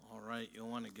right, you'll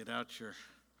want to get out your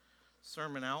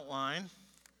sermon outline.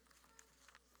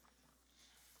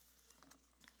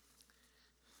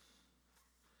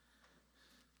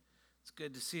 It's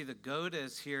good to see the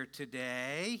Godas here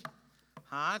today.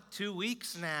 2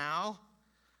 weeks now.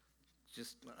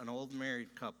 Just an old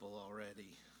married couple already.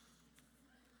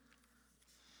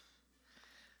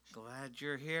 Glad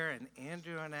you're here. And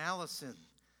Andrew and Allison,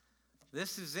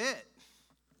 this is it.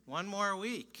 One more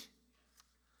week.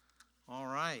 All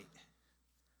right.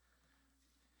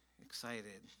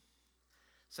 Excited.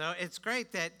 So it's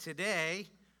great that today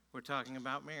we're talking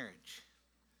about marriage.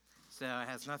 So it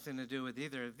has nothing to do with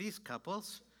either of these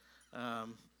couples.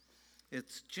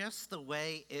 It's just the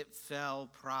way it fell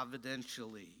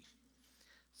providentially.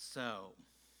 So,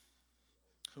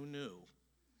 who knew?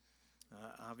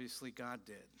 Obviously, God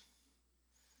did.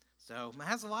 So, it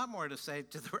has a lot more to say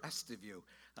to the rest of you,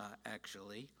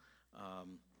 actually.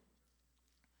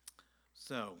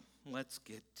 So, let's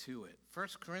get to it. 1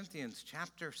 Corinthians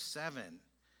chapter 7,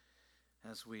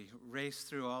 as we race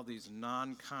through all these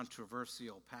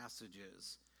non-controversial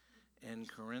passages in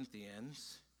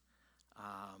Corinthians.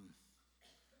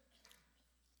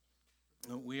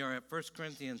 We are at 1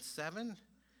 Corinthians 7.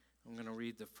 I'm going to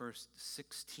read the first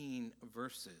 16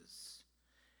 verses.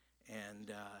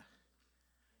 And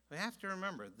we have to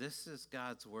remember, this is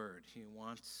God's word. He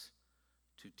wants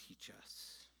to teach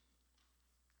us.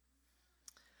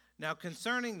 Now,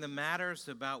 concerning the matters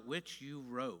about which you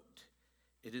wrote,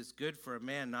 it is good for a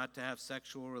man not to have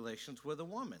sexual relations with a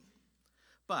woman.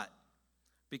 But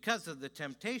because of the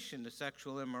temptation to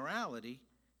sexual immorality,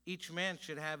 each man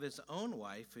should have his own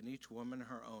wife and each woman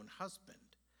her own husband.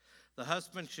 The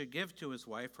husband should give to his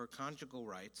wife her conjugal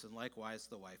rights, and likewise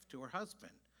the wife to her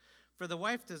husband. For the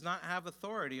wife does not have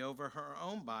authority over her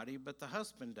own body, but the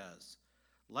husband does.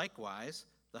 Likewise,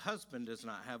 the husband does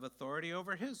not have authority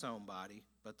over his own body,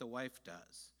 but the wife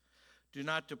does. Do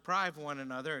not deprive one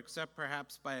another, except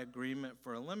perhaps by agreement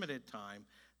for a limited time,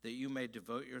 that you may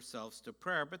devote yourselves to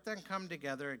prayer, but then come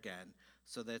together again,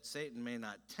 so that Satan may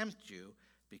not tempt you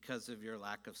because of your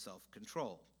lack of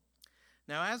self-control.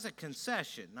 Now, as a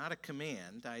concession, not a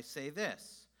command, I say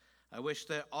this. I wish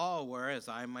that all were as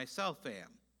I myself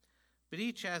am. But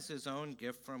each has his own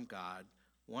gift from God,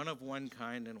 one of one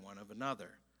kind and one of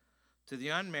another. To the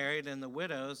unmarried and the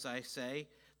widows, I say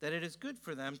that it is good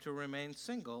for them to remain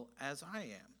single as I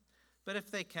am. But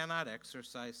if they cannot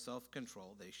exercise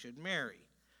self-control, they should marry,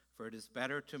 for it is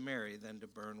better to marry than to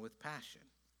burn with passion.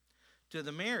 To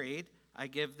the married, I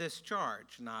give this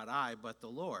charge, not I, but the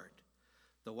Lord.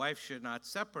 The wife should not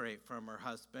separate from her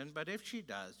husband, but if she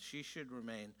does, she should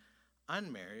remain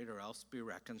unmarried or else be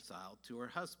reconciled to her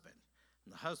husband.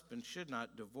 And the husband should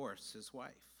not divorce his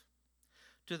wife.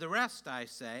 To the rest I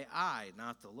say, I,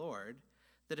 not the Lord,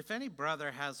 that if any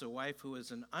brother has a wife who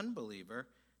is an unbeliever,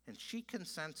 and she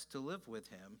consents to live with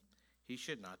him, he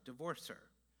should not divorce her.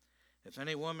 If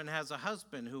any woman has a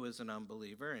husband who is an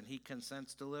unbeliever, and he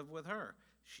consents to live with her,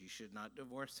 she should not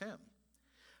divorce him.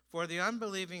 For the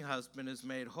unbelieving husband is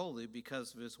made holy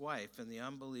because of his wife, and the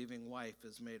unbelieving wife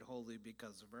is made holy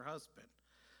because of her husband.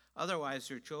 Otherwise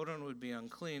your children would be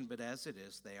unclean, but as it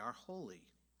is, they are holy.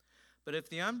 But if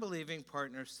the unbelieving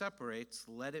partner separates,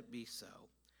 let it be so.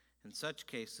 In such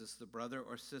cases, the brother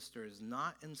or sister is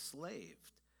not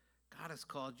enslaved. God has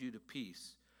called you to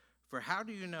peace. For how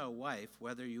do you know, wife,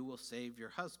 whether you will save your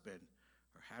husband?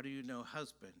 Or how do you know,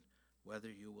 husband, whether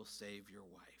you will save your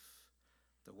wife?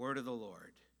 The word of the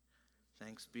Lord.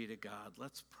 Thanks be to God.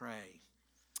 Let's pray.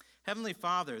 Heavenly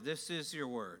Father, this is your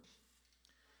word.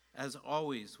 As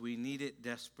always, we need it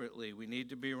desperately. We need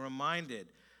to be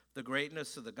reminded the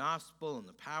greatness of the gospel and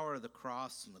the power of the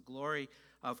cross and the glory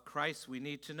of Christ. We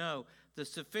need to know the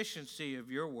sufficiency of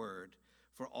your word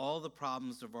for all the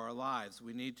problems of our lives.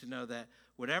 We need to know that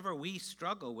whatever we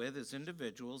struggle with as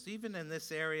individuals, even in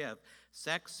this area of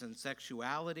sex and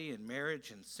sexuality and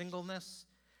marriage and singleness,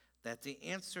 that the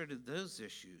answer to those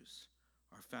issues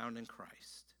are found in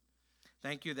Christ.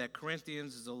 Thank you that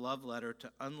Corinthians is a love letter to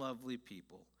unlovely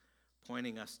people,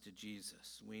 pointing us to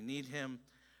Jesus. We need him.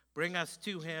 Bring us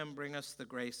to him. Bring us the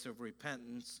grace of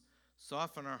repentance.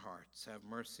 Soften our hearts. Have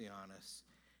mercy on us.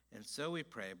 And so we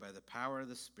pray, by the power of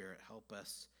the Spirit, help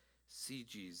us see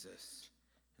Jesus.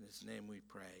 In his name we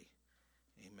pray.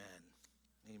 Amen.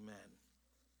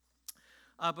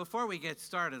 Amen. Before we get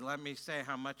started, let me say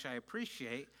how much I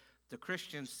appreciate the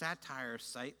Christian satire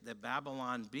site, the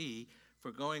Babylon Bee,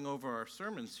 for going over our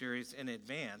sermon series in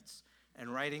advance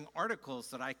and writing articles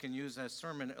that I can use as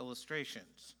sermon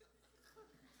illustrations.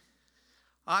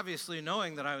 Obviously,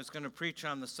 knowing that I was going to preach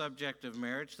on the subject of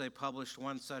marriage, they published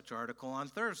one such article on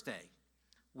Thursday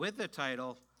with the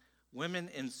title, Women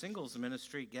in Singles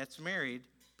Ministry Gets Married,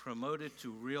 Promoted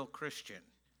to Real Christian.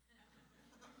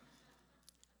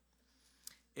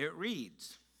 It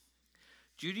reads,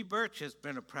 Judy Birch has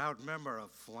been a proud member of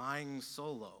Flying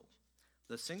Solo,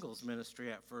 the singles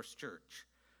ministry at First Church,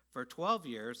 for 12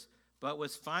 years, but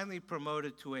was finally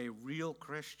promoted to a real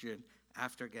Christian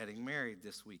after getting married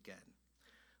this weekend.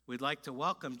 We'd like to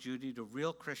welcome Judy to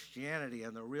Real Christianity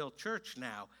and the Real Church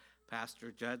now,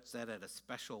 Pastor Judd said at a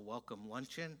special welcome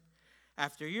luncheon.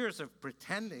 After years of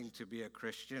pretending to be a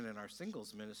Christian in our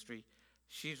singles ministry,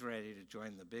 she's ready to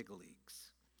join the big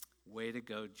leagues. Way to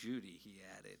go, Judy, he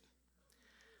added.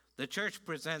 The church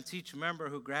presents each member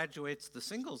who graduates the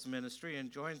singles ministry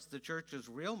and joins the church's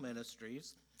real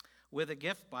ministries with a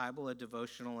gift Bible, a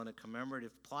devotional, and a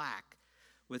commemorative plaque,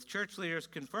 with church leaders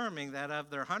confirming that of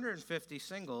their 150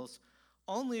 singles,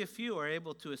 only a few are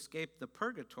able to escape the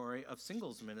purgatory of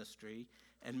singles ministry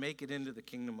and make it into the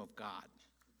kingdom of God.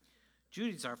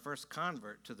 Judy's our first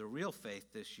convert to the real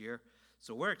faith this year,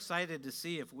 so we're excited to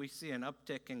see if we see an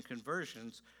uptick in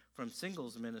conversions from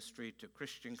singles ministry to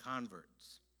Christian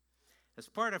converts. As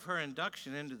part of her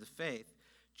induction into the faith,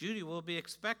 Judy will be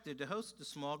expected to host a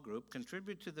small group,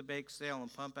 contribute to the bake sale,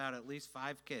 and pump out at least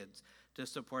 5 kids to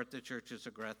support the church's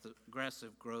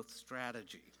aggressive growth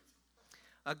strategy.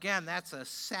 Again, that's a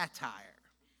satire,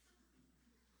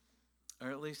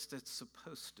 or at least it's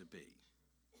supposed to be.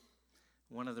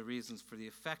 One of the reasons for the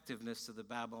effectiveness of the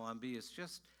Babylon Bee is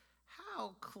just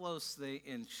how close they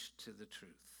inch to the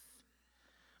truth.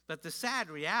 But the sad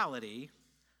reality,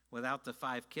 without the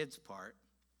 5 kids part,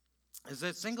 is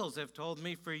that singles have told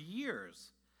me for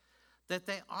years that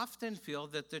they often feel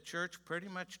that the church pretty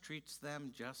much treats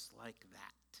them just like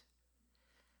that.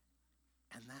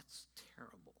 And that's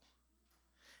terrible.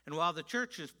 And while the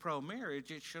church is pro-marriage,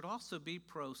 it should also be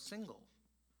pro-single.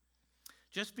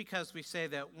 Just because we say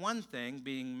that one thing,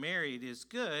 being married, is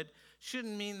good,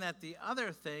 shouldn't mean that the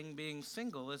other thing, being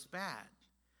single, is bad.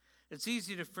 It's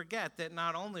easy to forget that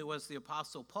not only was the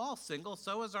Apostle Paul single,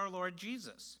 so is our Lord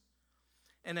Jesus.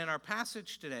 And in our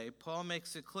passage today, Paul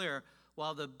makes it clear,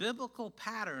 while the biblical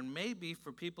pattern may be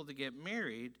for people to get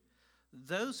married,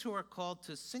 those who are called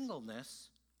to singleness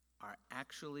are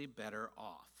actually better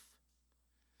off.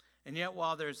 And yet,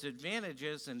 while there's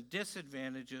advantages and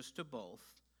disadvantages to both,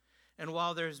 and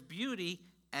while there's beauty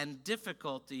and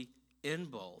difficulty in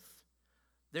both,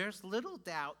 there's little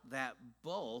doubt that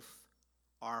both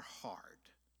are hard.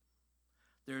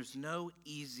 There's no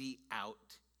easy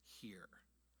out here.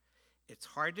 It's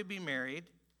hard to be married.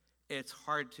 It's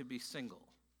hard to be single.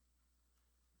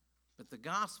 But the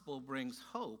gospel brings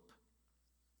hope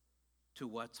to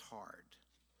what's hard.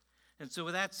 And so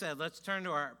with that said, let's turn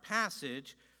to our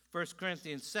passage, 1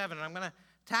 Corinthians 7. And I'm going to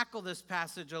tackle this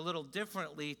passage a little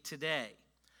differently today.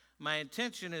 My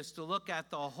intention is to look at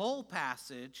the whole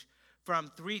passage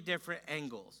from 3 different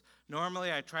angles.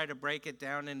 Normally, I try to break it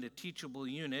down into teachable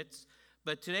units,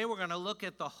 but today we're going to look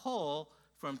at the whole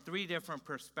from 3 different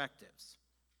perspectives.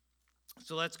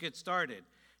 So let's get started.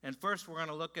 And first, we're going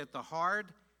to look at the hard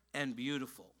and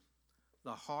beautiful.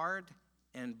 The hard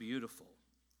and beautiful.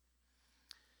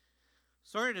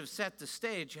 Sort of set the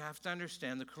stage, you have to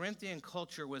understand the Corinthian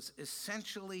culture was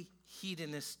essentially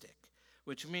hedonistic,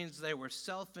 which means they were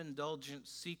self-indulgent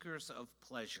seekers of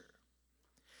pleasure.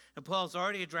 And Paul's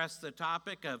already addressed the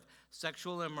topic of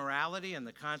sexual immorality in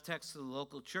the context of the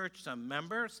local church. Some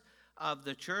members of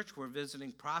the church were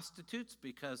visiting prostitutes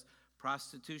because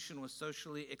prostitution was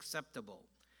socially acceptable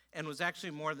and was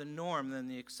actually more the norm than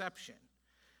the exception.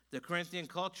 The Corinthian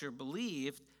culture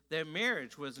believed that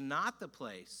marriage was not the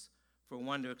place for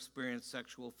one to experience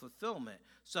sexual fulfillment.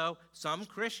 So some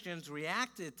Christians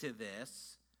reacted to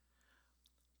this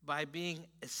by being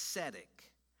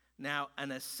ascetic. Now,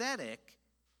 an ascetic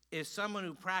is someone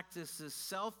who practices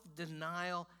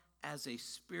self-denial as a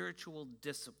spiritual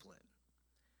discipline.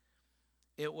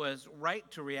 It was right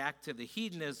to react to the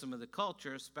hedonism of the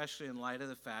culture, especially in light of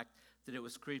the fact that it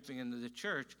was creeping into the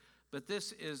church, but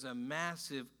this is a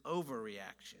massive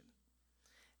overreaction.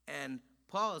 And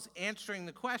Paul is answering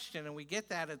the question, and we get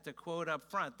that at the quote up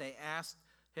front. They asked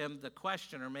him the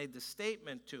question or made the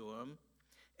statement to him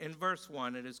in verse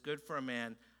 1, it is good for a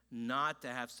man not to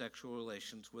have sexual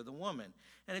relations with a woman.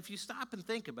 And if you stop and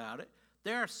think about it,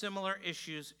 there are similar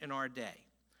issues in our day.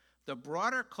 The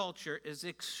broader culture is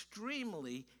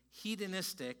extremely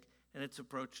hedonistic in its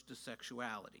approach to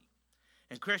sexuality.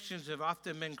 And Christians have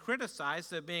often been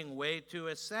criticized as being way too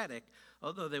ascetic,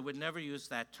 although they would never use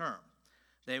that term.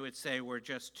 They would say we're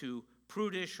just too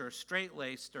prudish or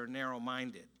straight-laced or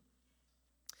narrow-minded.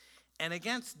 And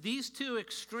against these 2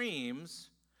 extremes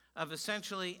of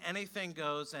essentially anything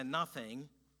goes and nothing,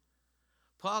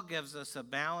 Paul gives us a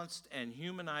balanced and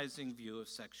humanizing view of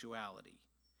sexuality.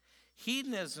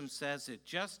 Hedonism says it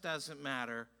just doesn't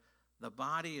matter. The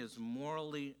body is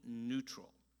morally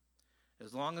neutral.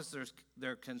 As long as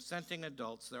they're consenting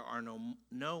adults, there are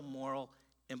no moral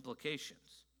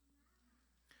implications.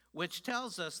 Which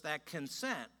tells us that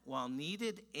consent, while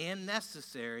needed and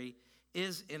necessary,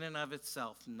 is in and of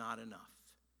itself not enough.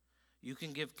 You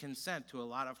can give consent to a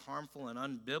lot of harmful and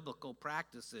unbiblical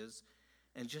practices,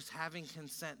 and just having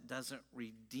consent doesn't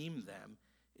redeem them.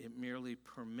 It merely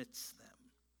permits them.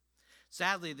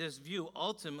 Sadly, this view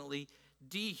ultimately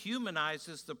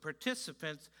dehumanizes the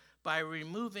participants by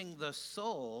removing the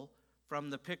soul from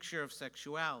the picture of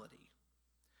sexuality.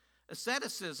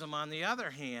 Asceticism, on the other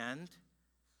hand,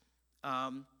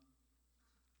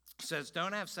 says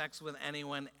don't have sex with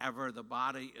anyone ever. The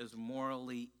body is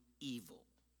morally evil.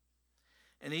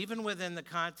 And even within the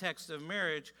context of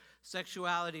marriage,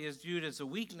 sexuality is viewed as a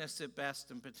weakness at best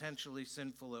and potentially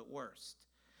sinful at worst.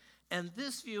 And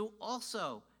this view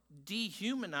also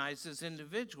dehumanizes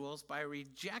individuals by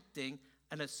rejecting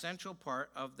an essential part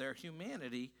of their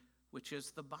humanity, which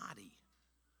is the body.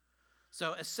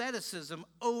 So asceticism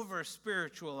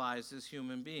over-spiritualizes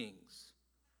human beings.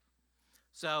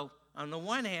 So on the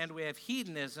one hand, we have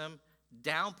hedonism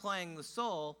downplaying the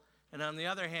soul, and on the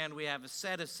other hand, we have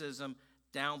asceticism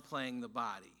downplaying the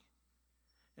body.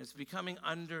 It's becoming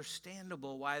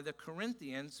understandable why the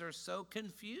Corinthians are so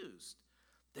confused.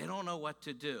 They don't know what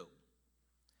to do.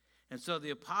 And so the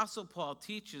Apostle Paul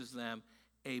teaches them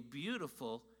a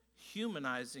beautiful,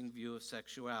 humanizing view of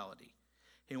sexuality.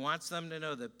 He wants them to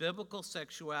know that biblical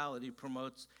sexuality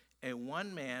promotes a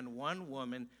one-man,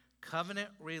 one-woman covenant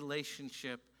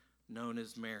relationship known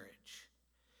as marriage.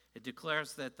 It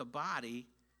declares that the body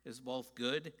is both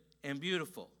good and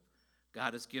beautiful.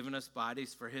 God has given us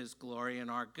bodies for his glory and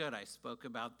our good. I spoke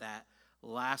about that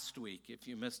last week. If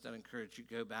you missed it, I encourage you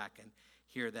to go back and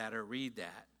hear that or read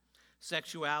that.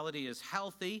 Sexuality is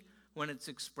healthy when it's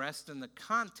expressed in the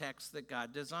context that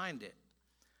God designed it.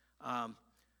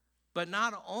 But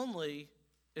not only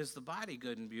is the body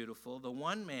good and beautiful, the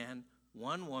one man,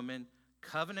 one woman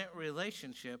covenant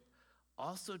relationship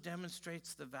also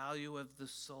demonstrates the value of the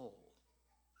soul.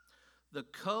 The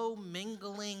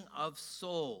co-mingling of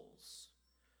souls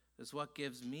is what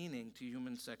gives meaning to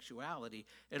human sexuality.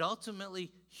 It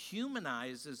ultimately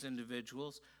humanizes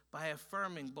individuals by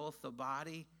affirming both the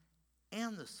body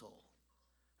and the soul.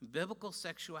 Biblical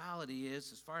sexuality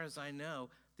is, as far as I know,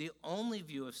 the only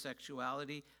view of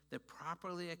sexuality that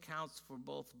properly accounts for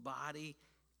both body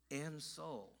and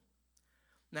soul.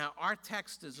 Now, our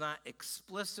text does not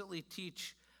explicitly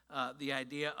teach the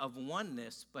idea of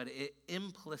oneness, but it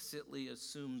implicitly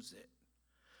assumes it.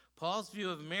 Paul's view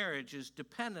of marriage is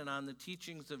dependent on the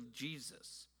teachings of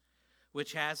Jesus,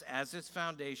 which has as its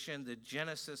foundation the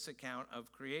Genesis account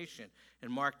of creation.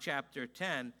 In Mark chapter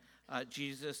 10,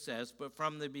 Jesus says, "But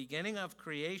from the beginning of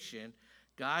creation,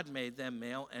 God made them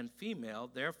male and female.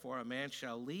 Therefore, a man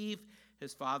shall leave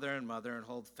his father and mother and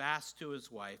hold fast to his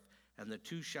wife, and the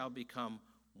two shall become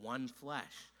one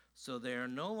flesh. So they are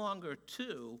no longer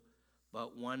two,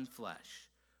 but one flesh.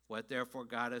 What therefore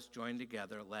God has joined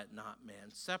together, let not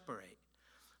man separate."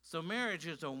 So marriage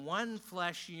is a one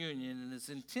flesh union and is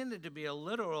intended to be a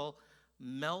literal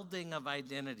melding of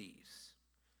identities.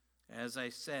 As I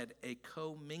said, a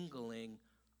commingling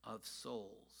of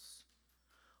souls.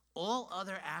 All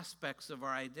other aspects of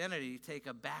our identity take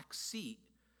a back seat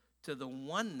to the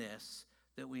oneness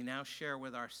that we now share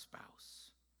with our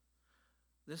spouse.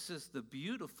 This is the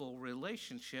beautiful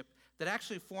relationship that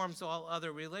actually forms all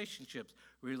other relationships.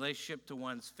 Relationship to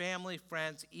one's family,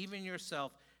 friends, even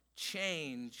yourself,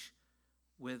 change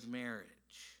with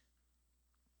marriage.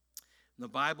 The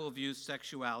Bible views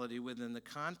sexuality within the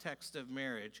context of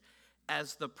marriage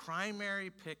as the primary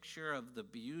picture of the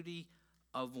beauty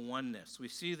of oneness. We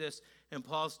see this in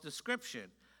Paul's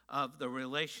description of the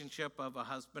relationship of a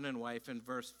husband and wife in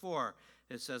verse 4.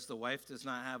 It says the wife does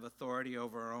not have authority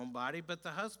over her own body, but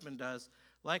the husband does.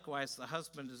 Likewise, the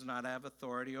husband does not have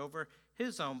authority over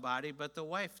his own body, but the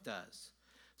wife does.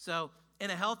 So in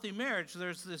a healthy marriage,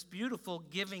 there's this beautiful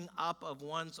giving up of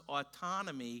one's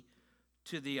autonomy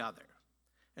to the other.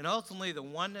 And ultimately, the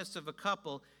oneness of a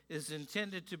couple is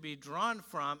intended to be drawn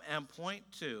from and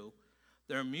point to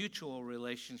their mutual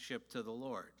relationship to the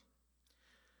Lord.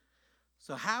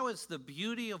 So how is the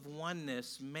beauty of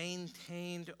oneness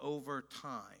maintained over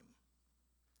time?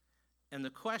 And the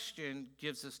question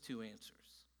gives us two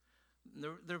answers.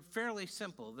 They're fairly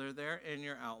simple. They're there in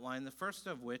your outline, the first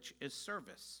of which is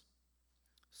service.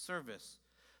 Service.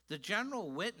 The general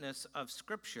witness of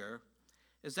Scripture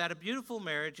is that a beautiful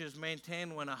marriage is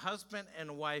maintained when a husband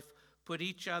and wife put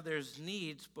each other's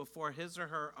needs before his or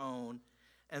her own,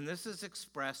 and this is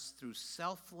expressed through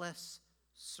selfless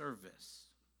service.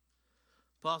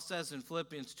 Paul says in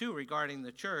Philippians 2 regarding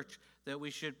the church that we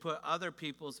should put other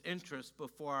people's interests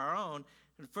before our own.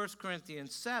 In 1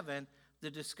 Corinthians 7,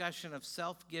 the discussion of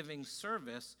self-giving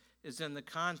service is in the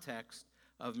context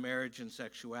of marriage and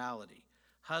sexuality.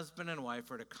 Husband and wife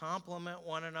are to complement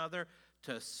one another,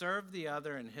 to serve the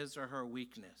other in his or her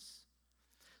weakness.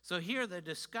 So here the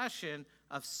discussion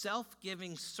of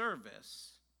self-giving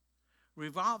service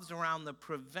revolves around the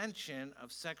prevention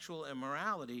of sexual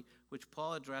immorality, which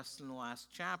Paul addressed in the last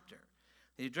chapter.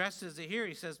 He addresses it here.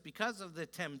 He says, because of the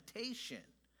temptation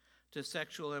to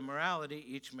sexual immorality,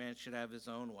 each man should have his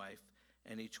own wife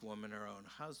and each woman her own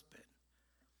husband.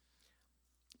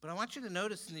 But I want you to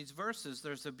notice in these verses,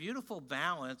 there's a beautiful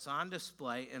balance on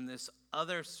display in this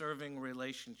other-serving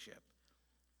relationship.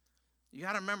 You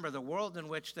got to remember the world in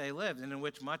which they lived, and in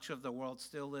which much of the world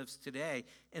still lives today,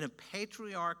 in a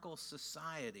patriarchal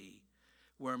society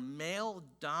where male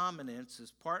dominance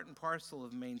is part and parcel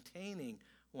of maintaining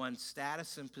one's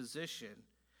status and position,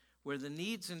 where the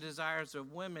needs and desires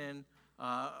of women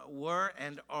were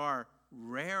and are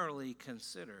rarely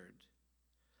considered.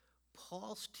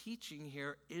 Paul's teaching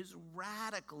here is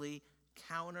radically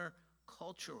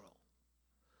countercultural.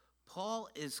 Paul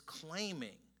is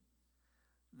claiming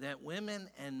that women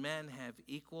and men have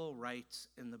equal rights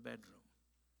in the bedroom.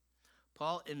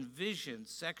 Paul envisions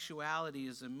sexuality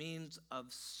as a means of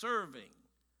serving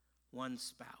one's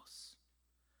spouse.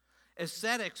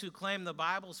 Ascetics who claim the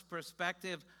Bible's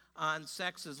perspective on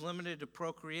sex is limited to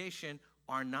procreation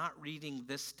are not reading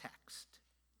this text.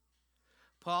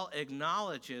 Paul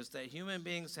acknowledges that human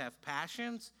beings have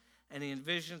passions, and he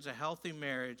envisions a healthy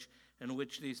marriage in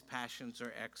which these passions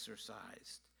are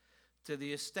exercised. To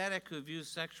the ascetic who views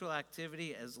sexual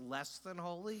activity as less than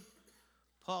holy,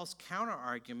 Paul's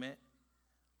counterargument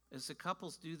is that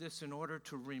couples do this in order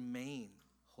to remain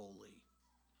holy.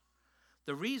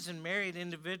 The reason married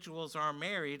individuals are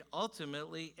married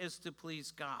ultimately is to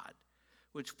please God,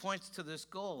 which points to this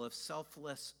goal of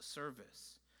selfless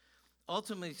service.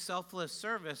 Ultimately, selfless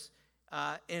service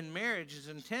in marriage is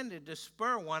intended to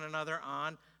spur one another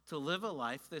on to live a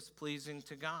life that's pleasing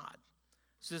to God.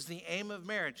 This is the aim of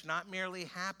marriage, not merely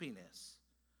happiness,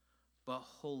 but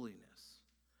holiness.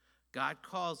 God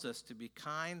calls us to be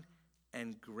kind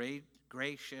and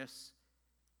gracious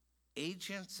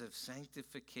agents of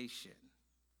sanctification.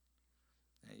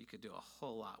 Now, you could do a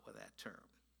whole lot with that term.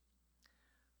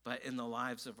 But in the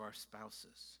lives of our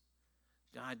spouses,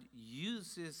 God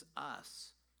uses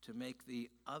us to make the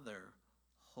other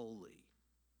holy.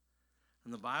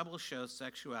 And the Bible shows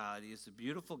sexuality is a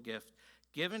beautiful gift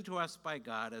given to us by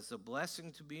God as a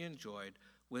blessing to be enjoyed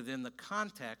within the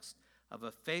context of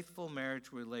a faithful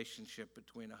marriage relationship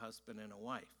between a husband and a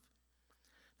wife.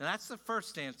 Now, that's the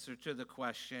first answer to the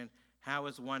question, how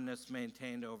is oneness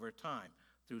maintained over time?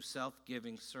 Through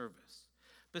self-giving service.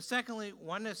 But secondly,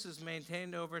 oneness is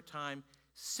maintained over time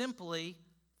simply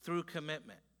through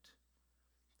commitment.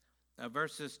 Now,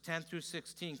 verses 10 through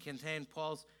 16 contain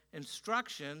Paul's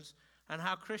instructions on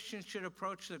how Christians should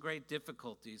approach the great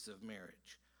difficulties of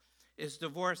marriage. Is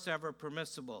divorce ever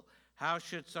permissible? How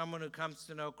should someone who comes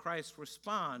to know Christ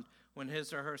respond when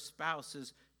his or her spouse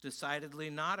is decidedly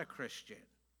not a Christian?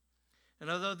 And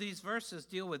although these verses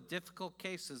deal with difficult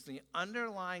cases, the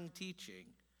underlying teaching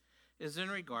is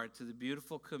in regard to the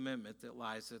beautiful commitment that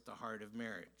lies at the heart of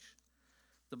marriage.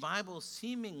 The Bible's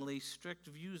seemingly strict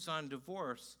views on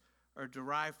divorce are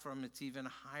derived from its even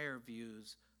higher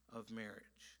views of marriage.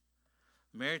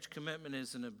 Marriage commitment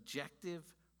is an objective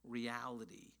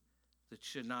reality that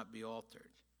should not be altered.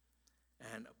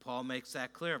 And Paul makes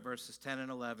that clear. Verses 10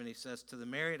 and 11, he says, to the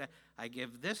married, I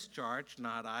give this charge,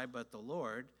 not I, but the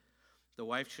Lord. The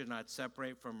wife should not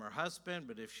separate from her husband,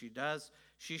 but if she does,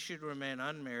 she should remain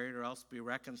unmarried or else be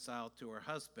reconciled to her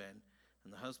husband,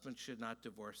 and the husband should not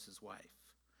divorce his wife.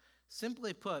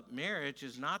 Simply put, marriage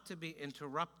is not to be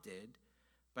interrupted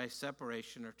by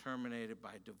separation or terminated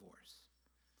by divorce.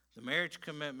 The marriage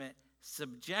commitment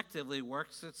subjectively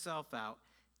works itself out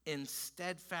in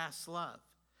steadfast love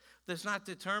that's not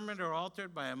determined or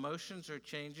altered by emotions or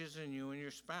changes in you and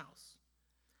your spouse.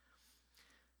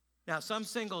 Now, some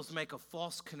singles make a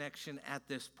false connection at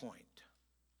this point.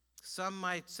 Some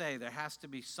might say there has to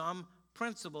be some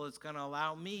principle that's going to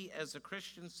allow me as a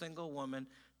Christian single woman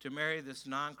to marry this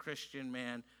non-Christian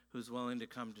man who's willing to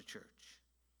come to church.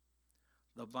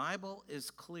 The Bible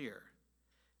is clear.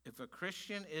 If a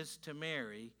Christian is to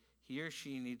marry, he or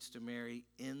she needs to marry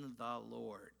in the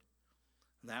Lord.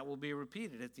 And that will be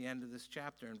repeated at the end of this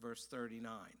chapter in verse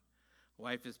 39. A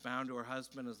wife is bound to her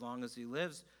husband as long as he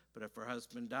lives, But if her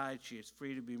husband died, she is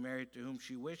free to be married to whom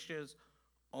she wishes,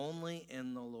 only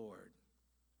in the Lord.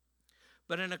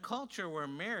 But in a culture where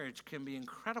marriage can be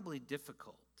incredibly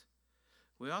difficult,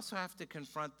 we also have to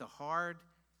confront the hard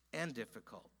and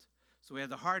difficult. So we have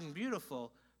the hard and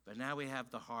beautiful, but now we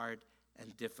have the hard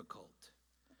and difficult.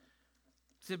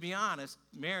 To be honest,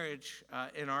 marriage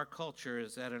in our culture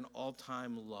is at an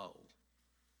all-time low.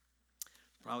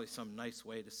 Probably some nice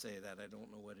way to say that. I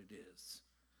don't know what it is.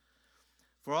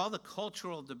 For all the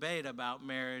cultural debate about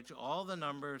marriage, all the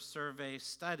numbers, surveys,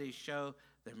 studies show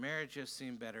that marriage has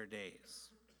seen better days.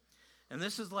 And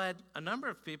this has led a number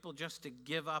of people just to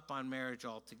give up on marriage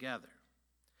altogether.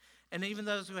 And even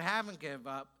those who haven't given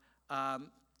up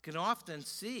can often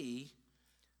see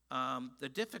the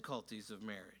difficulties of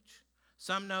marriage.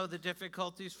 Some know the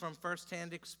difficulties from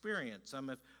firsthand experience. Some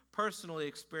have personally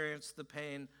experienced the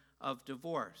pain of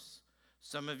divorce.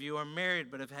 Some of you are married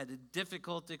but have had a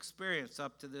difficult experience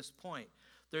up to this point.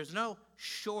 There's no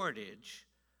shortage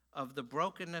of the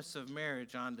brokenness of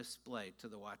marriage on display to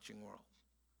the watching world.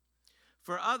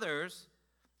 For others,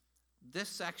 this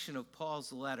section of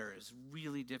Paul's letter is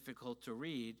really difficult to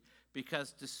read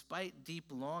because despite deep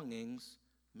longings,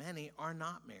 many are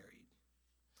not married.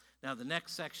 Now, the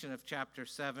next section of chapter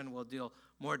 7 will deal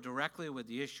more directly with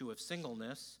the issue of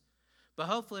singleness, but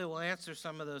hopefully it will answer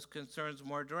some of those concerns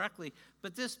more directly.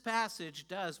 But this passage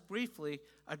does briefly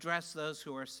address those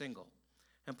who are single.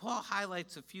 And Paul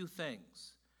highlights a few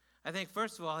things. I think,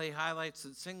 first of all, he highlights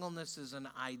that singleness is an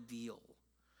ideal.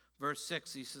 Verse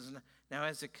 6, he says, now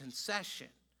as a concession,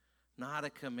 not a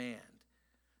command.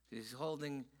 He's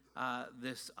holding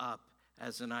this up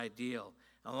as an ideal.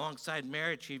 Alongside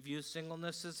marriage, he views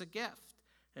singleness as a gift.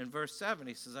 In verse 7,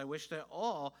 he says, I wish that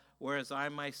all were as I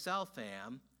myself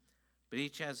am, but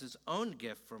each has his own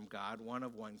gift from God, one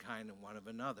of one kind and one of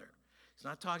another. He's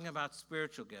not talking about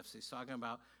spiritual gifts. He's talking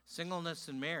about singleness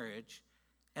and marriage,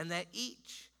 and that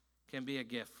each can be a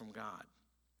gift from God.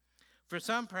 For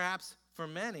some, perhaps for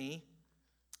many,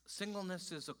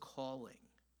 singleness is a calling.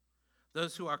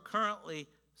 Those who are currently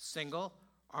single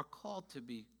are called to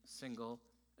be single,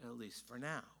 at least for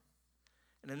now.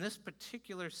 And in this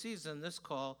particular season, this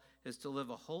call is to live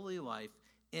a holy life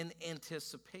in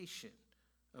anticipation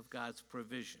of God's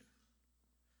provision.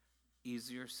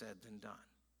 Easier said than done.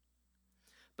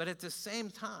 But at the same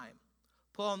time,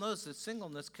 Paul knows that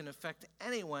singleness can affect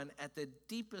anyone at the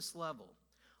deepest level.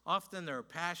 Often there are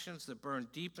passions that burn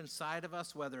deep inside of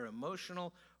us, whether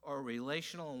emotional or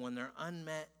relational, and when they're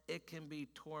unmet, it can be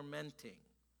tormenting.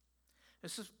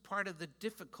 This is part of the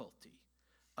difficulty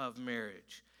of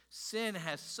marriage. Sin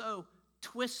has so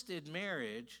twisted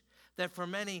marriage that for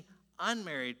many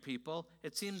unmarried people,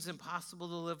 it seems impossible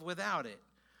to live without it.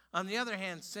 On the other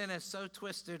hand, sin has so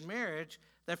twisted marriage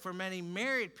that for many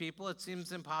married people, it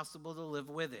seems impossible to live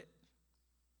with it.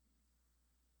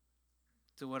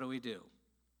 So what do?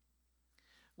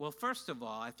 Well, first of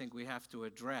all, I think we have to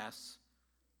address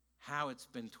how it's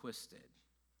been twisted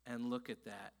and look at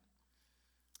that.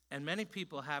 And many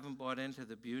people haven't bought into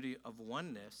the beauty of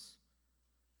oneness,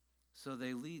 so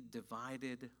they lead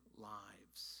divided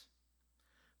lives.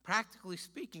 Practically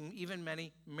speaking, even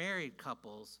many married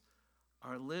couples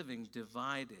are living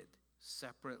divided,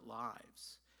 separate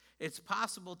lives. It's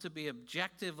possible to be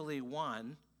objectively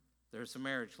one, there's a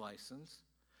marriage license,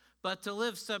 but to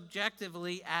live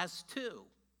subjectively as two.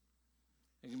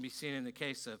 It can be seen in the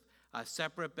case of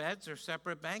separate beds or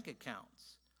separate bank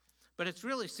accounts. But it's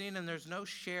really seen and there's no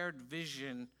shared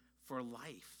vision for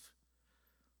life.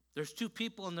 There's two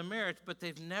people in the marriage, but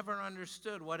they've never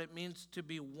understood what it means to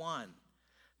be one.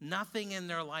 Nothing in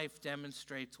their life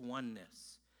demonstrates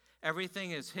oneness.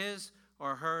 Everything is his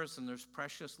or hers, and there's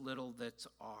precious little that's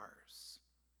ours.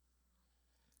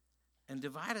 And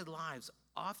divided lives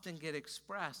often get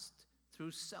expressed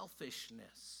through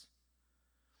selfishness.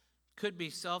 Could be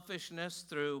selfishness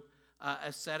through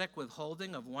ascetic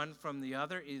withholding of one from the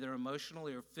other, either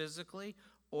emotionally or physically,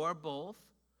 or both.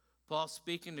 Paul's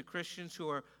speaking to Christians who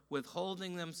are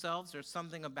withholding themselves or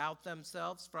something about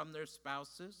themselves from their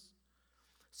spouses.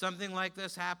 Something like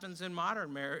this happens in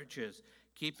modern marriages,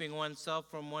 keeping oneself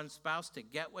from one spouse to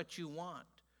get what you want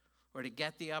or to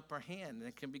get the upper hand, and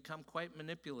it can become quite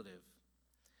manipulative.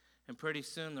 And pretty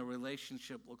soon the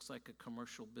relationship looks like a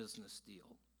commercial business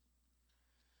deal.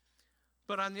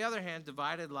 But on the other hand,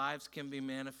 divided lives can be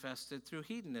manifested through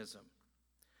hedonism.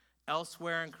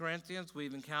 Elsewhere in Corinthians,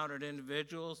 we've encountered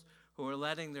individuals who are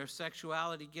letting their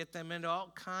sexuality get them into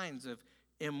all kinds of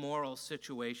immoral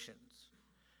situations.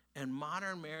 And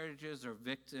modern marriages are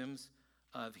victims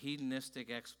of hedonistic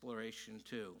exploration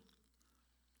too.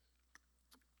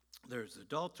 There's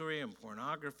adultery and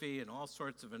pornography and all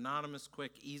sorts of anonymous,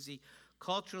 quick, easy,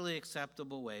 culturally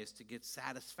acceptable ways to get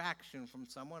satisfaction from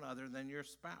someone other than your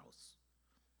spouse.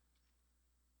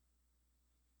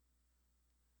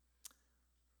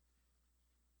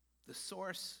 The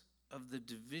source of the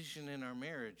division in our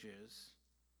marriages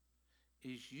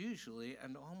is usually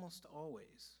and almost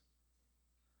always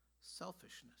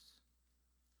selfishness.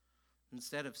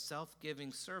 Instead of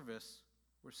self-giving service,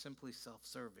 we're simply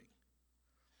self-serving.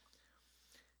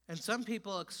 And some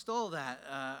people extol that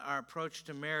our approach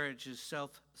to marriage is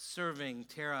self-serving.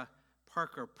 Tara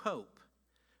Parker Pope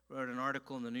wrote an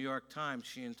article in the New York Times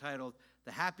she entitled,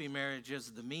 "The Happy Marriage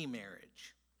is the Me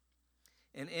Marriage."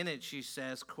 And in it she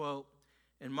says, quote,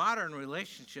 "In modern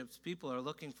relationships, people are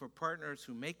looking for partners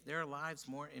who make their lives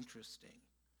more interesting,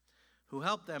 who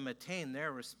help them attain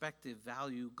their respective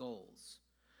value goals.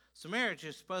 So marriage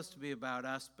is supposed to be about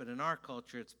us, but in our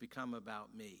culture, it's become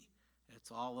about me.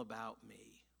 It's all about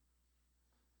me."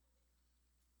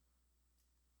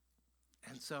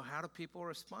 And so how do people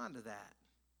respond to that?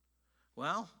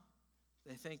 Well,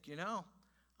 they think,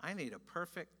 I need a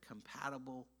perfect,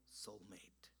 compatible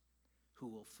soulmate who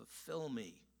will fulfill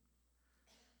me.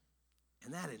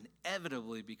 And that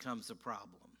inevitably becomes a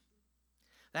problem.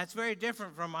 That's very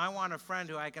different from I want a friend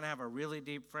who I can have a really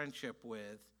deep friendship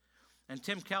with. And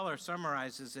Tim Keller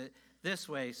summarizes it this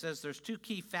way. He says there's two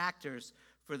key factors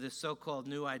for this so-called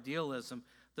new idealism.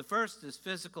 The first is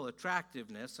physical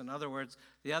attractiveness. In other words,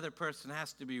 the other person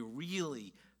has to be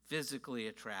really physically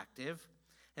attractive.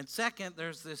 And second,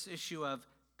 there's this issue of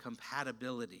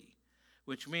compatibility,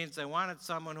 which means they wanted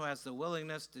someone who has the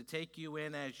willingness to take you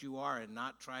in as you are and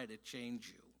not try to change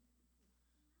you.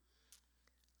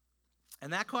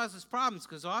 And that causes problems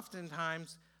because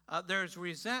oftentimes there's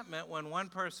resentment when one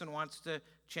person wants to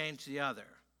change the other.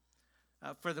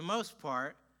 For the most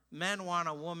part, men want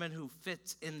a woman who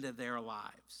fits into their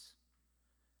lives.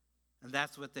 And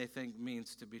that's what they think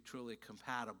means to be truly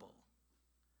compatible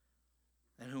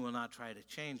and who will not try to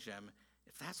change them.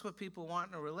 If that's what people want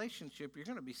in a relationship, you're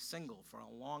going to be single for a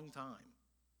long time.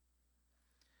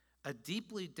 A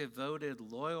deeply devoted,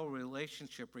 loyal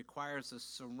relationship requires a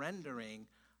surrendering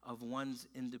of one's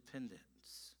independence.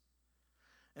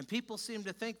 And people seem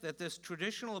to think that this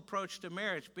traditional approach to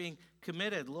marriage, being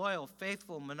committed, loyal,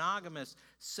 faithful, monogamous,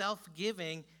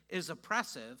 self-giving, is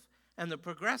oppressive, and the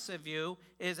progressive view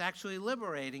is actually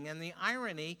liberating. And the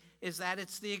irony is that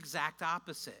it's the exact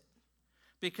opposite.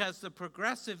 Because the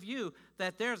progressive view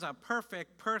that there's a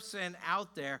perfect person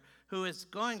out there who is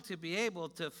going to be able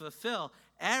to fulfill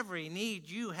every need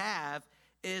you have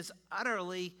is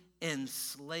utterly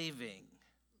enslaving.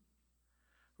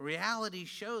 Reality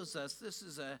shows us this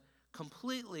is a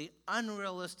completely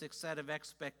unrealistic set of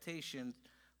expectations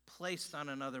placed on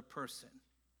another person.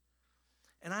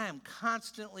 And I am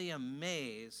constantly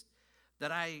amazed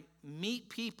that I meet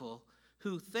people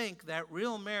who think that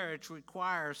real marriage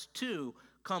requires two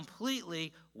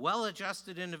completely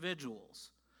well-adjusted individuals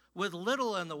with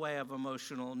little in the way of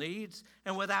emotional needs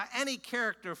and without any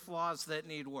character flaws that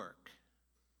need work.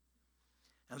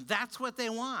 And that's what they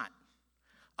want.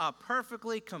 A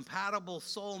perfectly compatible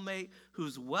soulmate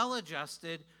who's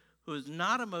well-adjusted, who's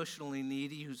not emotionally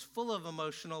needy, who's full of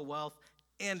emotional wealth,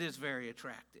 and is very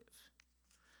attractive.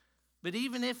 But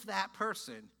even if that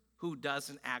person, who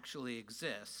doesn't actually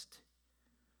exist,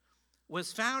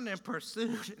 was found and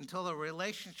pursued until the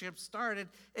relationship started,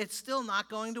 it's still not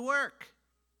going to work.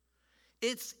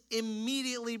 It's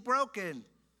immediately broken.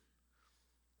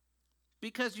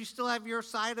 Because you still have your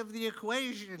side of the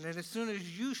equation. And as soon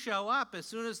as you show up, as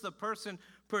soon as the person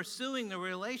pursuing the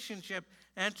relationship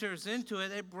enters into it,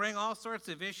 they bring all sorts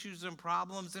of issues and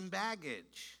problems and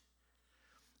baggage.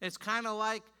 It's kind of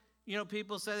like,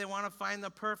 people say they want to find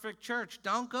the perfect church.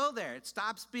 Don't go there. It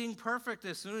stops being perfect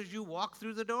as soon as you walk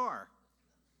through the door.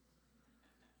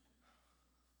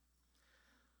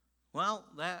 Well,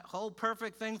 that whole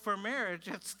perfect thing for marriage,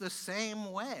 it's the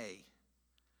same way.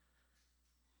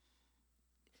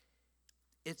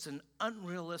 It's an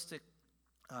unrealistic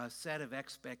set of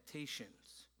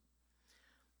expectations.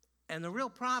 And the real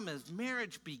problem is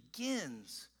marriage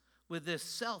begins with this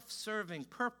self-serving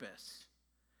purpose.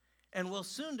 And we'll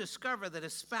soon discover that a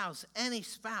spouse, any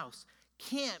spouse,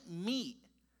 can't meet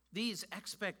these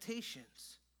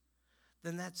expectations.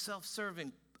 Then that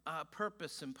self-serving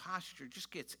purpose and posture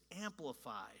just gets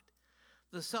amplified.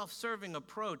 The self-serving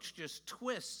approach just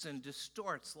twists and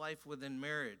distorts life within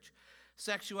marriage.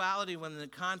 Sexuality, when in the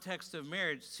context of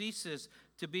marriage, ceases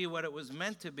to be what it was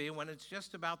meant to be when it's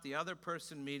just about the other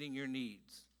person meeting your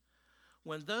needs.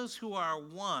 When those who are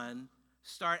one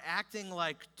start acting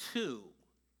like two,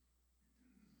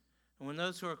 And when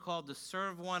those who are called to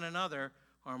serve one another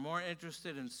are more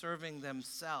interested in serving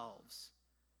themselves,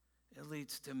 it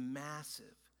leads to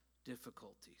massive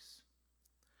difficulties.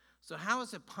 So how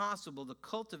is it possible to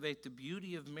cultivate the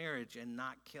beauty of marriage and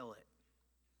not kill it?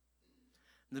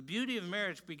 The beauty of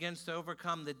marriage begins to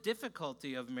overcome the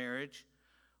difficulty of marriage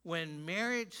when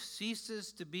marriage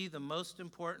ceases to be the most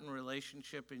important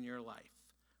relationship in your life.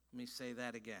 Let me say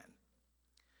that again.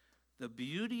 The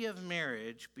beauty of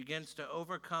marriage begins to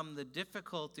overcome the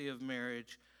difficulty of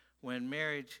marriage when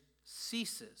marriage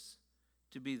ceases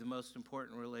to be the most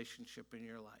important relationship in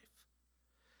your life.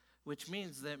 Which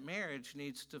means that marriage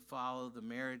needs to follow the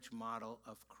marriage model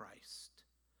of Christ.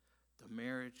 The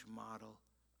marriage model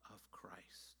of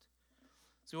Christ.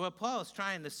 So what Paul is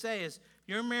trying to say is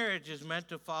your marriage is meant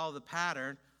to follow the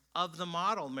pattern of the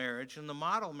model marriage. And the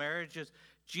model marriage is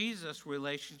Jesus'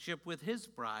 relationship with his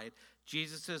bride.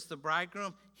 Jesus is the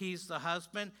bridegroom. He's the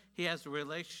husband. He has a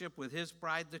relationship with his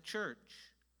bride, the church.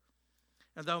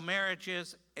 And though marriage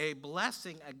is a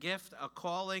blessing, a gift, a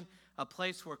calling, a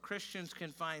place where Christians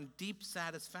can find deep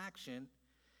satisfaction,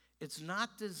 it's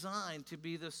not designed to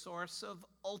be the source of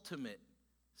ultimate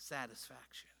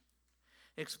satisfaction.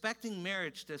 Expecting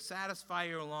marriage to satisfy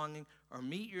your longing or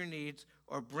meet your needs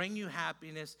or bring you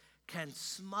happiness can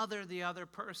smother the other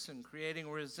person, creating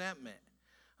resentment.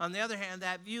 On the other hand,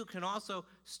 that view can also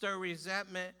stir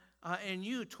resentment in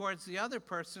you towards the other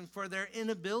person for their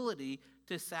inability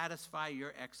to satisfy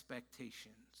your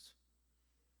expectations.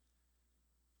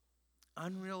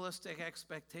 Unrealistic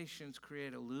expectations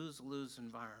create a lose-lose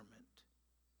environment.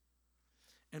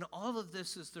 And all of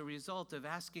this is the result of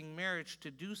asking marriage to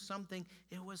do something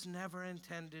it was never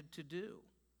intended to do.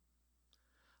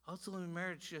 Ultimately,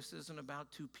 marriage just isn't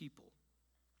about two people.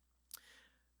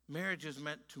 Marriage is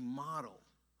meant to model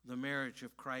the marriage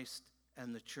of Christ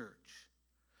and the church.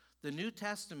 The New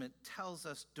Testament tells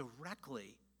us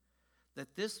directly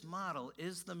that this model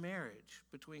is the marriage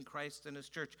between Christ and his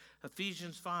church.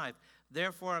 Ephesians 5,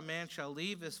 therefore a man shall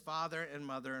leave his father and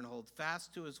mother and hold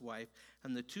fast to his wife,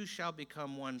 and the two shall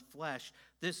become one flesh.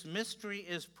 This mystery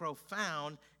is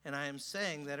profound, and I am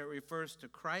saying that it refers to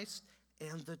Christ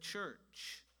and the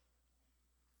church.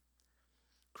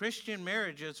 Christian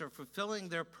marriages are fulfilling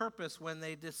their purpose when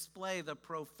they display the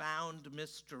profound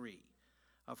mystery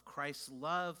of Christ's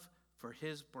love for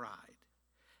his bride.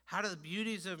 How do the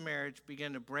beauties of marriage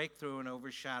begin to break through and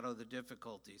overshadow the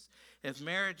difficulties? If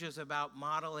marriage is about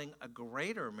modeling a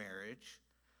greater marriage,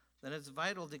 then it's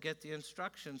vital to get the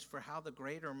instructions for how the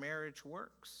greater marriage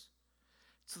works.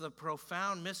 It's the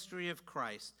profound mystery of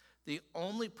Christ, the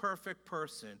only perfect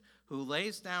person who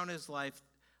lays down his life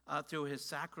through his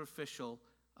sacrificial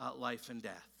life and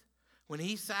death. When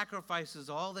he sacrifices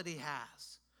all that he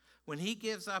has, when he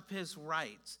gives up his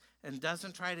rights and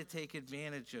doesn't try to take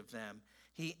advantage of them,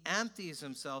 he empties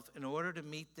himself in order to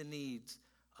meet the needs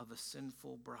of a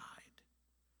sinful bride.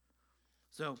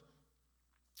 So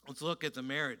let's look at the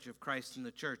marriage of Christ and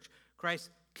the church.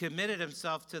 Christ committed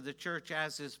himself to the church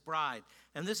as his bride.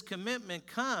 And this commitment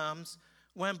comes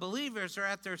when believers are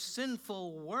at their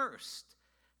sinful worst,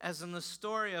 as in the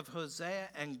story of Hosea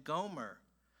and Gomer.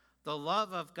 The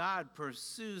love of God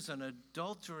pursues an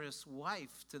adulterous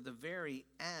wife to the very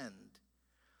end.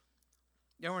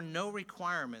 There were no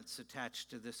requirements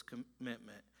attached to this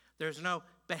commitment. There's no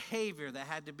behavior that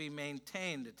had to be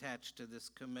maintained attached to this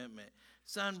commitment.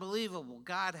 It's unbelievable.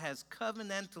 God has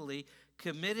covenantally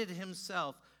committed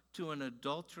himself to an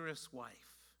adulterous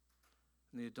wife.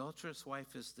 And the adulterous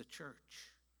wife is the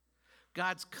church.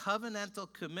 God's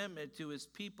covenantal commitment to his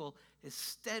people is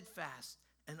steadfast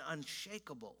and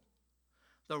unshakable.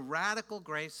 The radical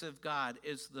grace of God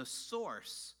is the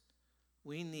source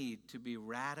we need to be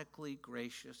radically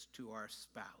gracious to our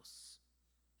spouse,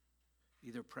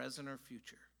 either present or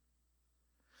future.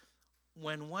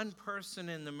 When one person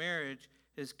in the marriage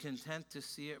is content to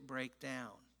see it break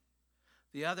down,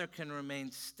 the other can remain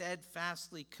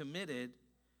steadfastly committed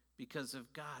because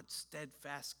of God's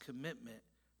steadfast commitment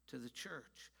to the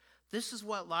church. This is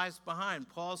what lies behind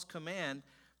Paul's command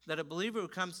that a believer who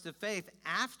comes to faith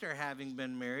after having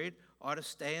been married ought to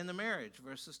stay in the marriage,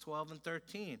 verses 12 and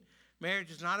 13.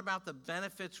 Marriage is not about the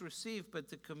benefits received, but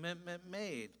the commitment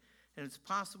made. And it's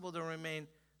possible to remain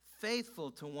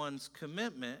faithful to one's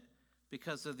commitment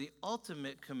because of the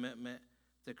ultimate commitment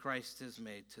that Christ has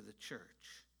made to the church.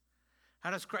 How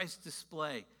does Christ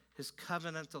display his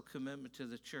covenantal commitment to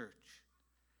the church?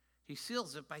 He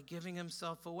seals it by giving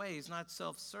himself away. He's not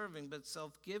self-serving, but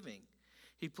self-giving.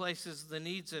 He places the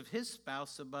needs of his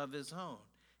spouse above his own.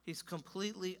 He's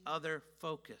completely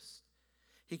other-focused.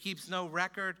 He keeps no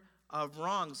record of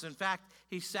wrongs. In fact,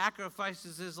 he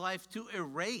sacrifices his life to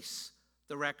erase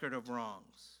the record of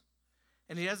wrongs.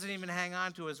 And he doesn't even hang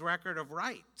on to his record of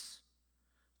rights,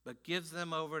 but gives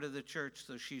them over to the church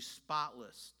so she's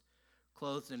spotless,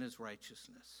 clothed in his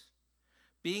righteousness.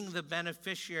 Being the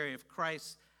beneficiary of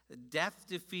Christ's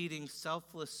death-defeating,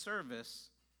 selfless service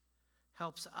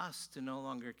helps us to no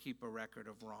longer keep a record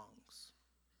of wrongs.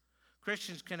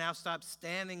 Christians can now stop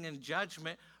standing in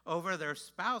judgment over their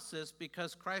spouses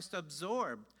because Christ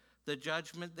absorbed the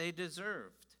judgment they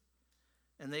deserved.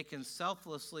 And they can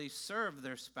selflessly serve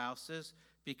their spouses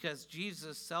because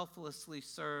Jesus selflessly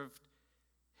served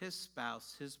his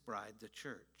spouse, his bride, the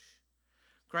church.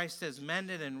 Christ has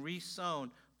mended and resewn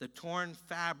the torn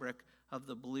fabric of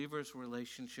the believer's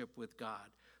relationship with God.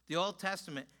 The Old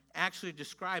Testament actually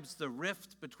describes the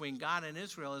rift between God and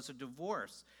Israel as a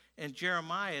divorce. In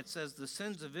Jeremiah, it says the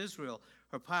sins of Israel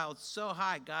are piled so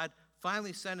high, God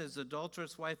finally sent his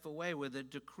adulterous wife away with a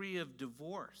decree of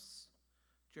divorce.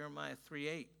 Jeremiah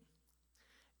 3:8.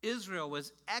 Israel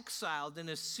was exiled in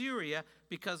Assyria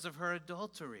because of her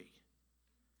adultery.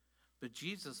 But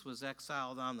Jesus was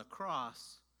exiled on the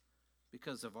cross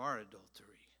because of our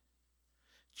adultery.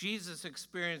 Jesus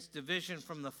experienced division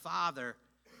from the Father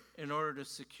in order to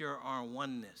secure our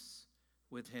oneness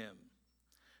with him.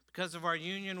 Because of our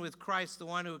union with Christ, the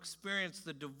one who experienced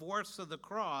the divorce of the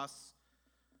cross,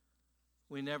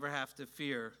 we never have to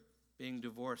fear being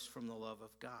divorced from the love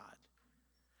of God.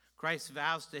 Christ's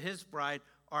vows to his bride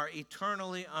are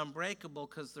eternally unbreakable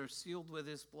because they're sealed with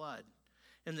his blood.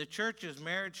 In the church's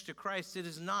marriage to Christ, it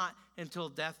is not until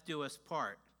death do us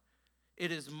part.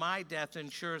 It is my death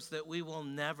ensures that we will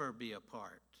never be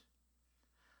apart.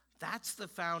 That's the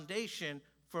foundation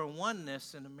for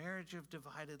oneness in a marriage of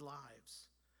divided lives.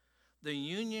 The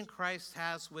union Christ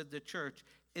has with the church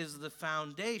is the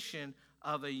foundation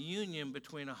of a union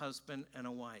between a husband and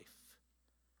a wife.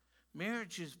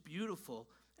 Marriage is beautiful,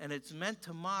 and it's meant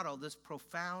to model this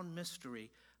profound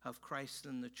mystery of Christ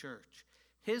and the church.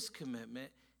 His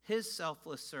commitment, his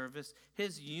selfless service,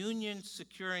 his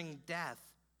union-securing death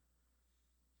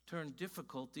turn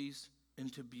difficulties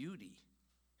into beauty.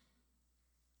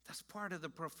 That's part of the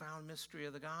profound mystery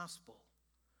of the gospel.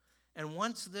 And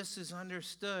once this is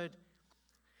understood,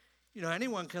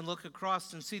 anyone can look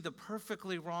across and see the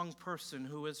perfectly wrong person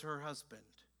who is her husband,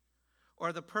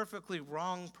 or the perfectly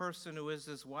wrong person who is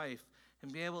his wife,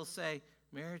 and be able to say,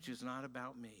 marriage is not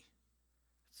about me.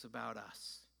 It's about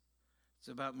us. It's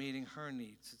about meeting her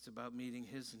needs. It's about meeting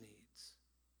his needs.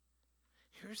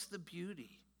 Here's the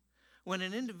beauty. When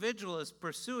an individual is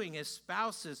pursuing his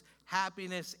spouse's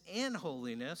happiness and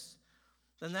holiness,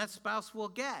 then that spouse will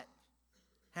get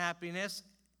happiness,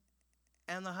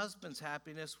 and the husband's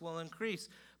happiness will increase.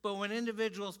 But when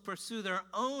individuals pursue their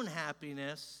own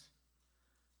happiness,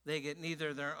 they get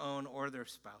neither their own or their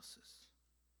spouse's.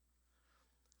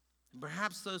 And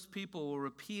perhaps those people will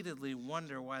repeatedly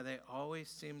wonder why they always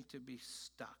seem to be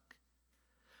stuck,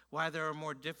 why there are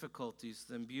more difficulties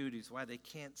than beauties, why they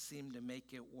can't seem to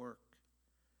make it work.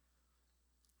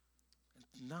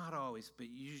 Not always, but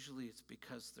usually it's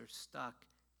because they're stuck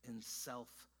in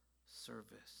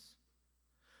self-service.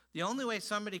 The only way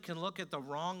somebody can look at the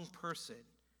wrong person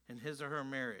in his or her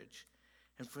marriage,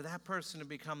 and for that person to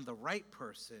become the right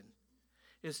person,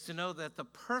 is to know that the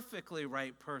perfectly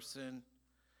right person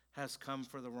has come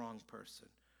for the wrong person,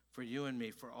 for you and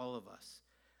me, for all of us.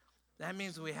 That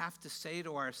means we have to say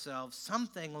to ourselves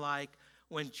something like,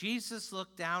 when Jesus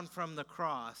looked down from the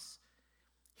cross,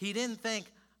 he didn't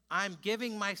think, I'm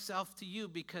giving myself to you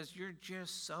because you're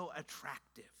just so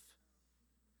attractive.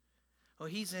 Oh,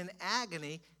 he's in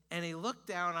agony, and he looked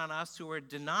down on us who were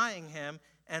denying him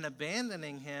and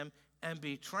abandoning him and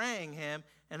betraying him,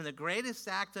 and in the greatest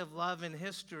act of love in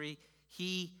history,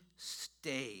 he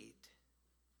stayed.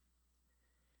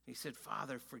 He said,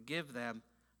 Father, forgive them.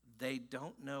 They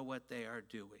don't know what they are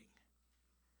doing.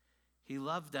 He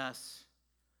loved us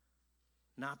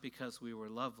not because we were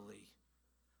lovely,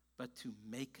 but to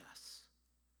make us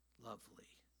lovely.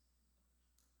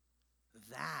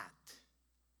 That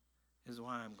is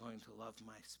why I'm going to love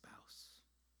my spouse.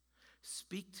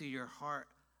 Speak to your heart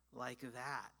like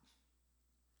that.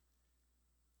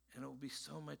 And it will be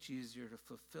so much easier to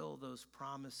fulfill those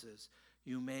promises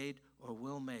you made or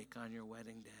will make on your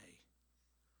wedding day.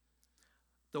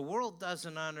 The world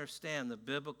doesn't understand the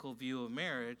biblical view of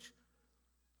marriage,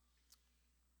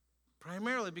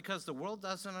 primarily because the world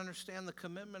doesn't understand the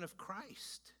commitment of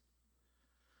Christ.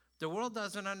 The world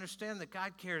doesn't understand that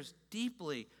God cares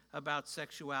deeply about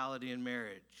sexuality and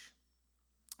marriage.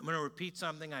 I'm going to repeat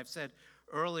something I've said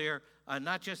earlier,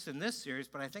 not just in this series,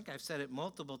 but I think I've said it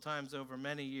multiple times over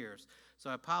many years. So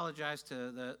I apologize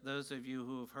to those of you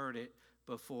who have heard it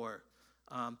before.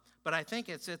 But I think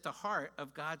it's at the heart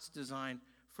of God's design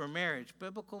for marriage.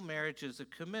 Biblical marriage is a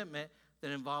commitment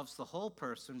that involves the whole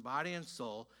person, body and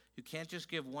soul. You can't just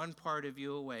give one part of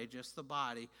you away, just the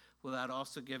body, without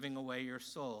also giving away your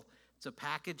soul. It's a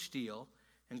package deal,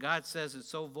 and God says it's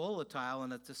so volatile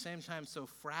and at the same time so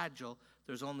fragile,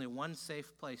 there's only one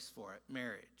safe place for it,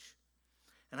 marriage.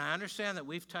 And I understand that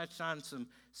we've touched on some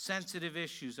sensitive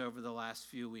issues over the last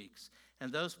few weeks,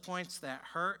 and those points that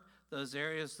hurt, those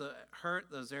areas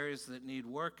that need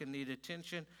work and need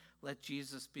attention, let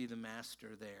Jesus be the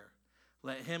master there.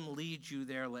 Let him lead you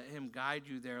there. Let him guide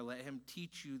you there. Let him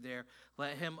teach you there.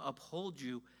 Let him uphold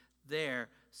you there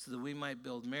so that we might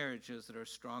build marriages that are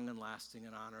strong and lasting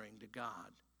and honoring to God.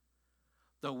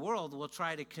 The world will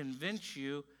try to convince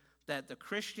you that the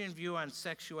Christian view on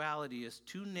sexuality is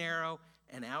too narrow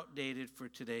and outdated for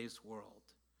today's world.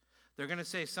 They're going to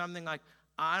say something like,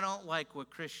 I don't like what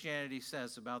Christianity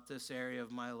says about this area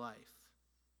of my life.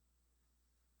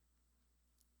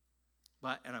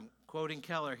 But, and I'm quoting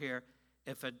Keller here,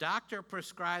 if a doctor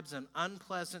prescribes an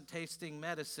unpleasant tasting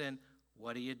medicine,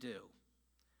 what do?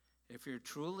 If you're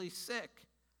truly sick,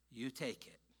 you take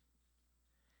it.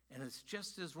 And it's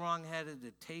just as wrong-headed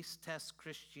to taste test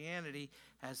Christianity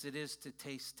as it is to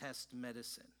taste test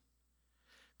medicine.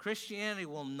 Christianity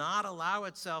will not allow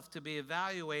itself to be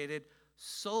evaluated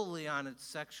solely on its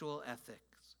sexual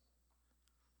ethics.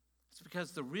 It's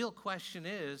because the real question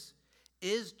is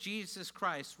Jesus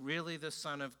Christ really the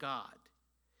Son of God?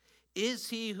 Is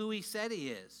he who he said he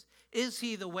is? Is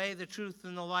he the way, the truth,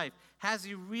 and the life? Has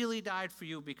he really died for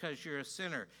you because you're a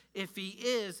sinner? If he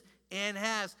is and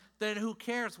has, then who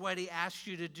cares what he asks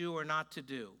you to do or not to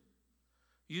do?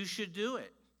 You should do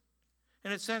it.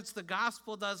 In a sense, the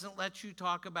gospel doesn't let you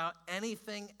talk about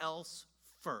anything else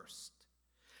first.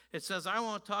 It says, I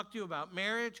won't talk to you about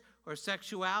marriage or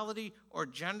sexuality or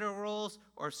gender roles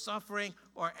or suffering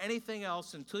or anything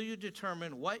else until you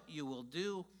determine what you will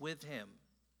do with him.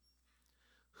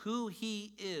 Who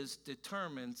he is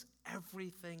determines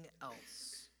everything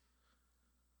else.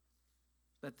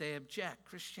 But they object.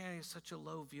 Christianity is such a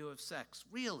low view of sex.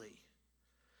 Really?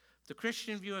 The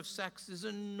Christian view of sex is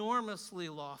enormously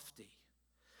lofty.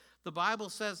 The Bible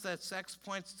says that sex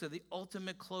points to the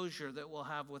ultimate closure that we'll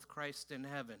have with Christ in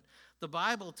heaven. The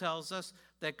Bible tells us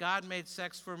that God made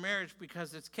sex for marriage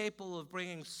because it's capable of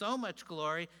bringing so much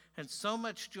glory and so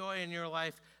much joy in your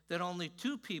life that only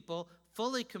two people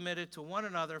fully committed to one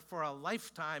another for a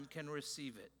lifetime can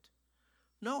receive it.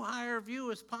 No higher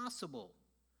view is possible.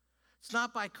 It's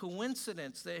not by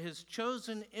coincidence that his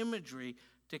chosen imagery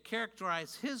to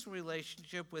characterize his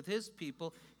relationship with his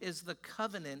people is the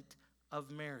covenant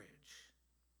of marriage.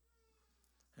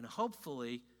 And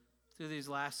hopefully, through these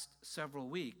last several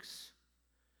weeks,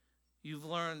 you've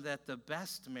learned that the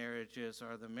best marriages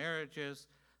are the marriages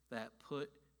that put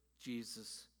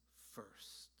Jesus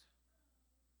first.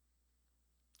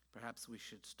 Perhaps we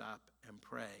should stop and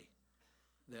pray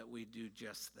that we do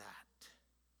just that.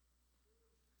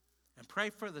 And pray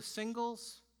for the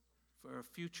singles for a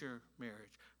future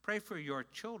marriage. Pray for your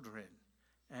children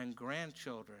and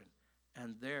grandchildren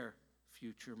and their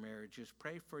future marriages.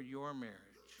 Pray for your marriage.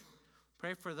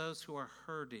 Pray for those who are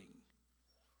hurting.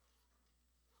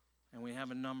 And we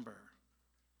have a number.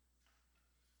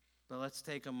 But let's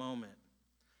take a moment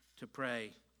to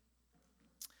pray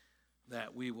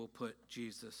that we will put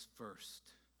Jesus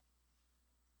first.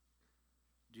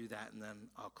 Do that, and then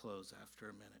I'll close after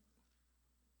a minute.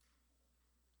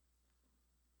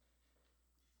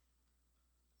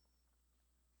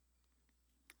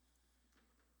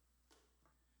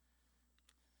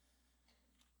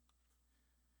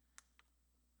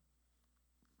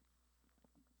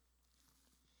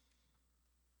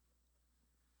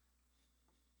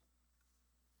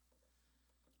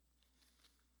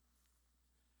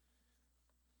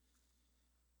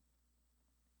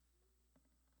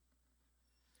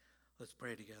 Let's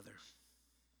pray together.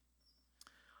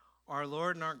 Our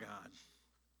Lord and our God,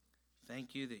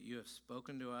 thank you that you have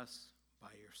spoken to us by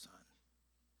your Son.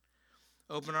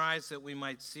 Open our eyes that we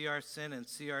might see our sin and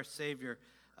see our Savior.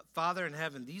 Father in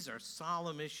heaven, these are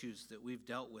solemn issues that we've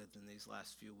dealt with in these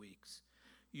last few weeks.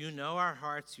 You know our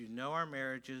hearts. You know our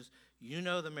marriages. You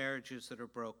know the marriages that are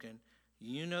broken.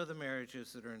 You know the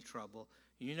marriages that are in trouble.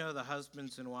 You know the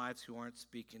husbands and wives who aren't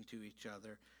speaking to each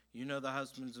other. You know the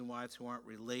husbands and wives who aren't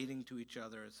relating to each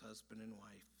other as husband and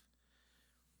wife.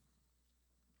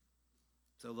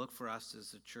 So look for us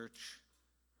as a church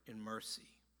in mercy.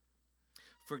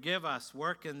 Forgive us.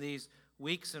 Work in these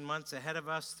weeks and months ahead of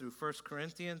us through 1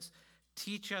 Corinthians.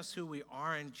 Teach us who we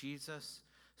are in Jesus.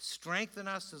 Strengthen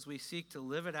us as we seek to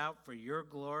live it out for your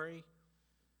glory.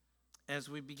 As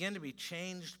we begin to be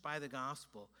changed by the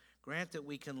gospel, grant that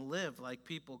we can live like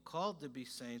people called to be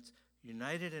saints,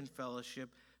 united in fellowship,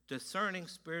 discerning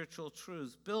spiritual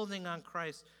truths, building on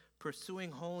Christ,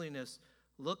 pursuing holiness,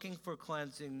 looking for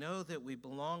cleansing, know that we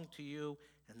belong to you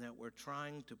and that we're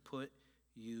trying to put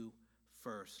you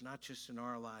first, not just in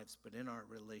our lives, but in our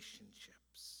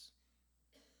relationships.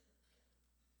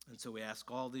 And so we ask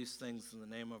all these things in the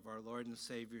name of our Lord and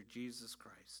Savior, Jesus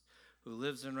Christ, who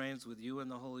lives and reigns with you in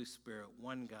the Holy Spirit,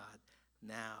 one God,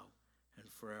 now and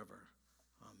forever.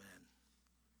 Amen.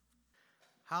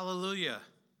 Hallelujah.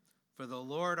 For the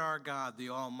Lord our God, the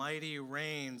Almighty,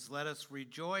 reigns. Let us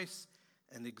rejoice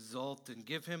and exult and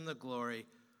give him the glory.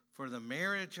 For the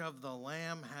marriage of the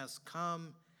Lamb has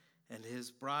come, and his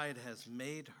bride has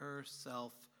made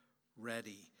herself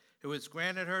ready. It was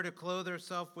granted her to clothe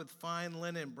herself with fine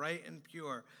linen, bright and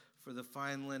pure, for the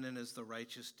fine linen is the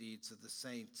righteous deeds of the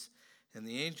saints. And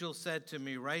the angel said to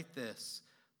me, write this,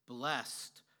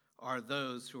 blessed are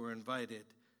those who are invited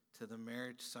to the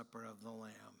marriage supper of the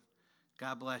Lamb.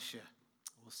 God bless you.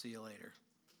 We'll see you later.